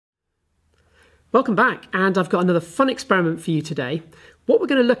Welcome back, and I've got another fun experiment for you today. What we're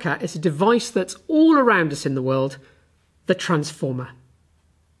going to look at is a device that's all around us in the world, the transformer.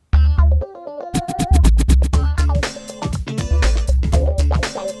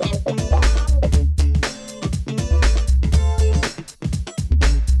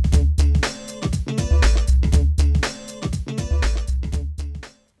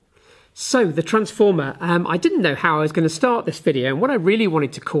 So the transformer, I didn't know how I was going to start this video, and what I really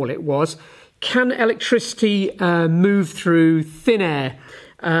wanted to call it was, can electricity move through thin air,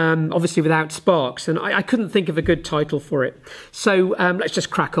 obviously without sparks? And I couldn't think of a good title for it. So let's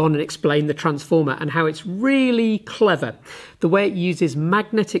just crack on and explain the transformer and how it's really clever. The way it uses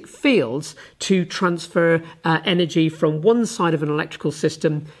magnetic fields to transfer energy from one side of an electrical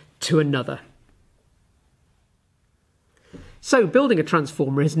system to another. So building a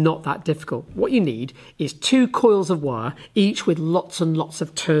transformer is not that difficult. What you need is two coils of wire, each with lots and lots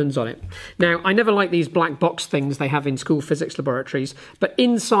of turns on it. Now, I never like these black box things they have in school physics laboratories, but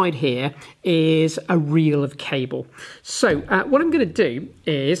inside here is a reel of cable. So what I'm going to do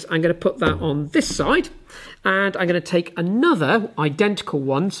is I'm going to put that on this side, and I'm going to take another identical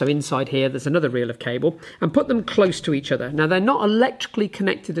one, so inside here there's another reel of cable, and put them close to each other. Now, they're not electrically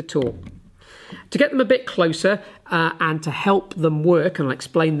connected at all. To get them a bit closer and to help them work, and I'll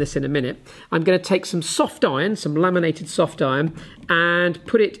explain this in a minute, I'm going to take some soft iron, some laminated soft iron, and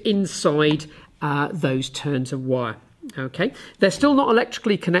put it inside those turns of wire. Okay, they're still not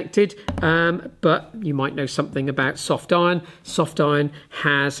electrically connected, but you might know something about soft iron. Soft iron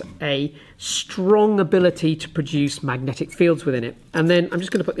has a strong ability to produce magnetic fields within it. And then I'm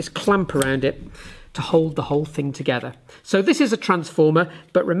just going to put this clamp around it to hold the whole thing together. So this is a transformer,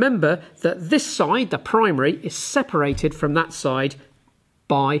 but remember that this side, the primary, is separated from that side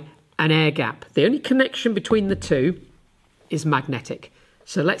by an air gap. The only connection between the two is magnetic.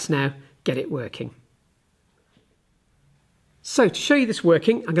 So let's now get it working. So to show you this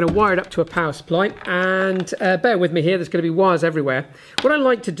working, I'm going to wire it up to a power supply, and bear with me here, there's going to be wires everywhere. What I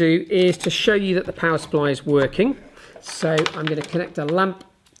like to do is to show you that the power supply is working. So I'm going to connect a lamp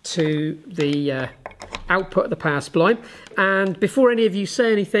to the output of the power supply, and before any of you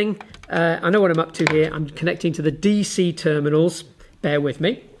say anything, I know what I'm up to here. I'm connecting to the DC terminals, bear with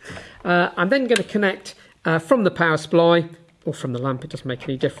me. I'm then going to connect from the power supply, or from the lamp, it doesn't make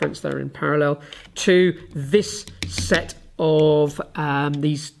any difference, they're in parallel, to this set of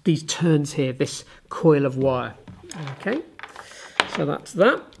these turns here, this coil of wire. Okay, so that's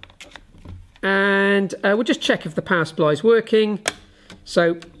that, and we'll just check if the power supply is working.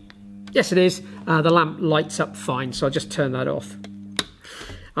 So yes, it is. The lamp lights up fine, so I'll just turn that off.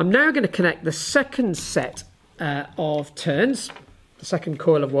 I'm now going to connect the second set of turns, the second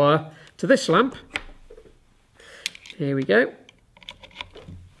coil of wire, to this lamp. Here we go.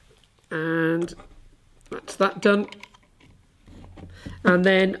 And that's that done. And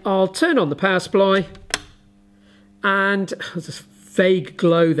then I'll turn on the power supply, and there's this vague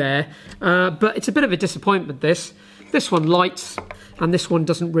glow there, but it's a bit of a disappointment, this. This one lights, and this one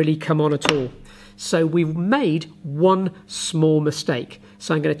doesn't really come on at all. So we've made one small mistake.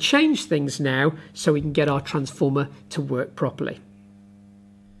 So I'm going to change things now so we can get our transformer to work properly.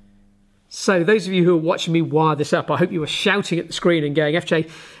 So those of you who are watching me wire this up, I hope you were shouting at the screen and going, FJ,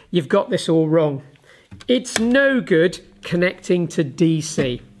 you've got this all wrong. It's no good connecting to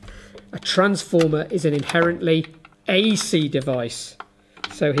DC. A transformer is an inherently AC device.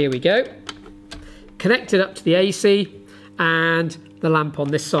 So here we go. Connected up to the AC, and the lamp on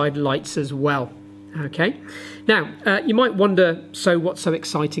this side lights as well. Okay, now you might wonder, so what's so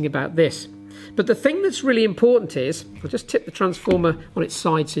exciting about this? But the thing that's really important is, I'll just tip the transformer on its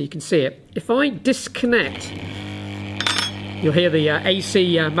side so you can see it. If I disconnect, you'll hear the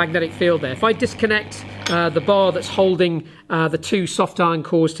AC magnetic field there. If I disconnect the bar that's holding the two soft iron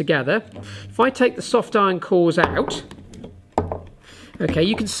cores together, if I take the soft iron cores out, okay,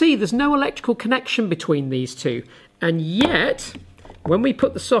 you can see there's no electrical connection between these two. And yet, when we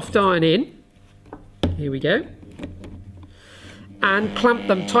put the soft iron in, here we go, and clamp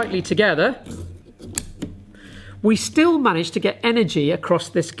them tightly together, we still manage to get energy across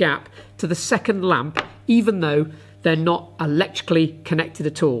this gap to the second lamp, even though they're not electrically connected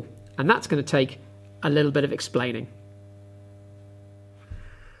at all. And that's going to take a little bit of explaining.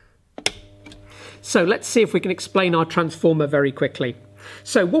 So let's see if we can explain our transformer very quickly.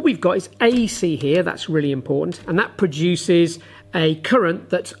 So what we've got is AC here, that's really important, and that produces a current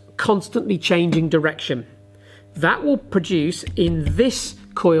that's constantly changing direction. That will produce in this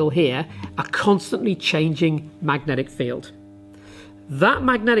coil here a constantly changing magnetic field. that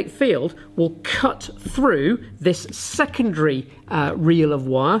magnetic field will cut through this secondary reel of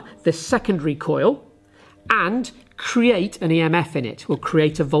wire, this secondary coil, and create an EMF in it, will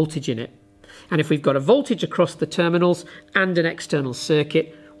create a voltage in it. And if we've got a voltage across the terminals and an external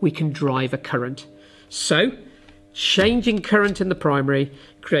circuit, we can drive a current. So, changing current in the primary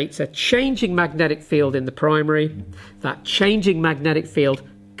creates a changing magnetic field in the primary. That changing magnetic field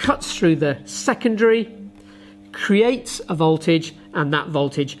cuts through the secondary, creates a voltage, and that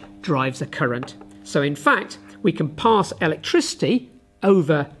voltage drives a current. So in fact, we can pass electricity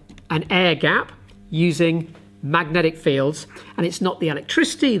over an air gap using magnetic fields, and it's not the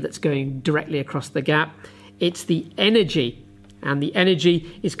electricity that's going directly across the gap, it's the energy. And the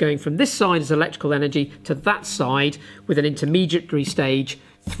energy is going from this side as electrical energy to that side with an intermediary stage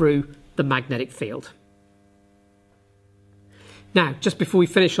through the magnetic field. Now, just before we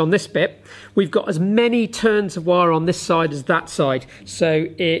finish on this bit, we've got as many turns of wire on this side as that side. So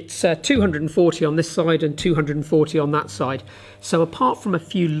it's 240 on this side and 240 on that side. So apart from a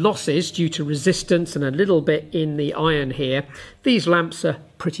few losses due to resistance and a little bit in the iron here, these lamps are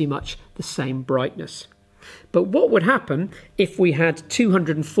pretty much the same brightness. But what would happen if we had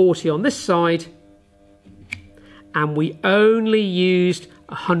 240 on this side and we only used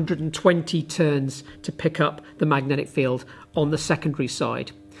 120 turns to pick up the magnetic field on the secondary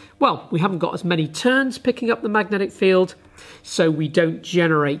side? Well, we haven't got as many turns picking up the magnetic field, so we don't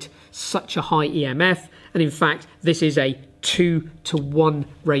generate such a high EMF. And in fact, this is a 2-to-1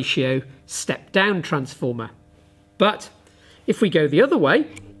 ratio step-down transformer. But if we go the other way,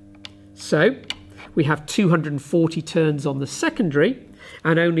 so we have 240 turns on the secondary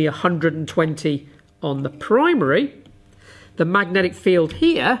and only 120 on the primary, the magnetic field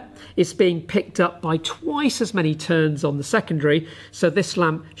here is being picked up by twice as many turns on the secondary, so this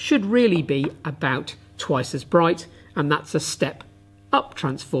lamp should really be about twice as bright, and that's a step-up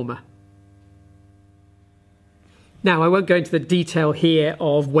transformer. Now, I won't go into the detail here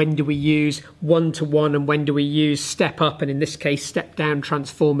of when do we use 1-to-1 and when do we use step-up, and in this case step-down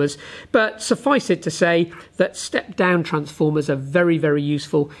transformers, but suffice it to say that step-down transformers are very, very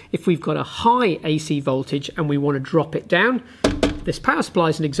useful if we've got a high AC voltage and we want to drop it down. This power supply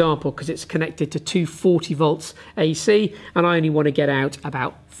is an example because it's connected to 240 volts AC and I only want to get out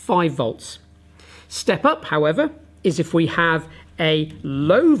about 5 volts. Step-up, however, is if we have a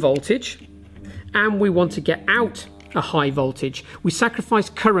low voltage and we want to get out a high voltage. We sacrifice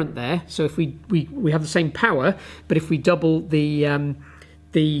current there, so if we have the same power, but if we double the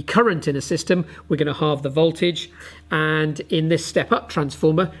current in a system, we're going to halve the voltage. And in this step-up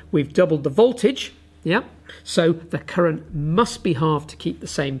transformer, we've doubled the voltage, yeah, so the current must be halved to keep the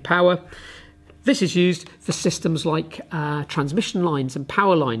same power. This is used for systems like transmission lines and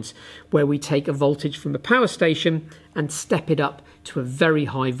power lines, where we take a voltage from a power station and step it up to a very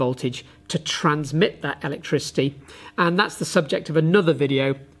high voltage to transmit that electricity. And that's the subject of another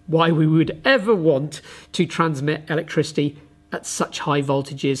video, why we would ever want to transmit electricity at such high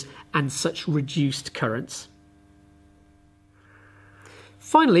voltages and such reduced currents.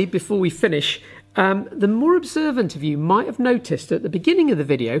 Finally, before we finish, the more observant of you might have noticed at the beginning of the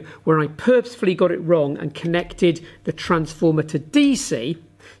video where I purposefully got it wrong and connected the transformer to DC,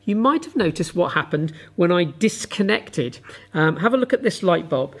 you might have noticed what happened when I disconnected. Have a look at this light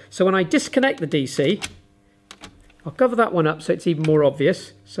bulb. So when I disconnect the DC, I'll cover that one up so it's even more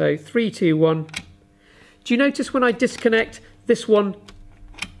obvious. So 3, 2, 1. Do you notice when I disconnect, this one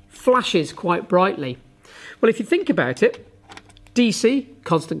flashes quite brightly? Well, if you think about it, DC,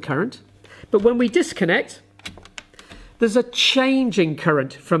 constant current. But when we disconnect, there's a change in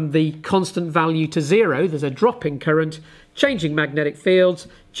current from the constant value to 0. There's a drop in current, changing magnetic fields,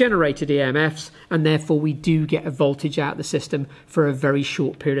 generated EMFs, and therefore we do get a voltage out of the system for a very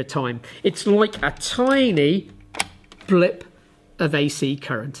short period of time. It's like a tiny blip of AC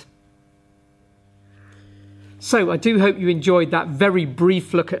current. So I do hope you enjoyed that very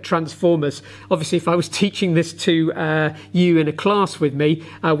brief look at transformers. Obviously, if I was teaching this to you in a class with me,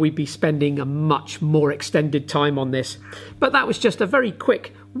 we'd be spending a much more extended time on this. But that was just a very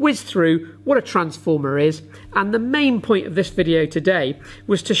quick whiz through what a transformer is. And the main point of this video today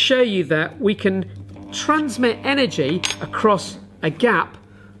was to show you that we can transmit energy across a gap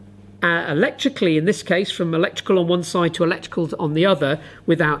electrically, in this case, from electrical on one side to electrical on the other,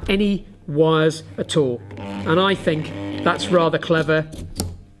 without any wires at all. And I think that's rather clever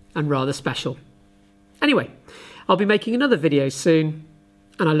and rather special. Anyway, I'll be making another video soon,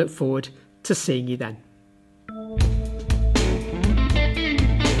 and I look forward to seeing you then.